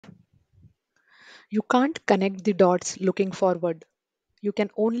You can't connect the dots looking forward. You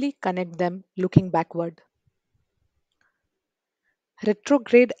can only connect them looking backward.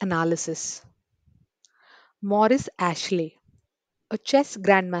 Retrograde analysis. Maurice Ashley, a chess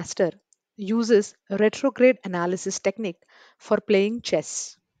grandmaster, uses retrograde analysis technique for playing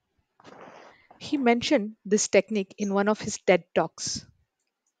chess. He mentioned this technique in one of his TED Talks.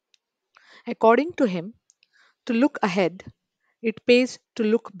 According to him, to look ahead, it pays to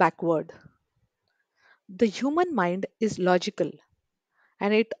look backward. The human mind is logical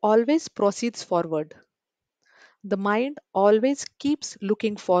and it always proceeds forward. The mind always keeps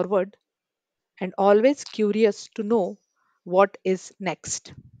looking forward and always curious to know what is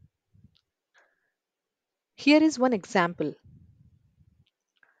next. Here is one example.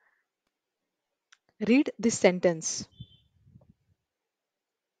 Read this sentence.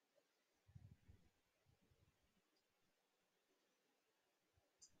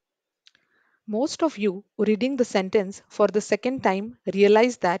 Most of you reading the sentence for the second time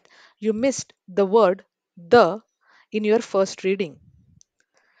realize that you missed the word the in your first reading.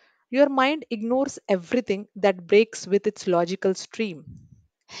 Your mind ignores everything that breaks with its logical stream.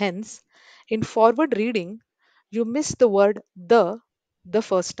 Hence, in forward reading, you miss the word the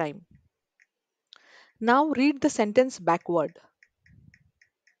first time. Now read the sentence backward.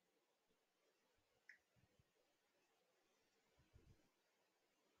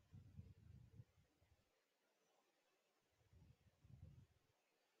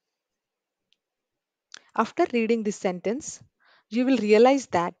 After reading this sentence, you will realize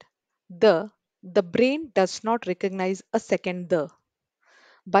that the brain does not recognize a second the.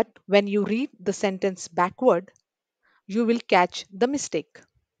 But when you read the sentence backward, you will catch the mistake.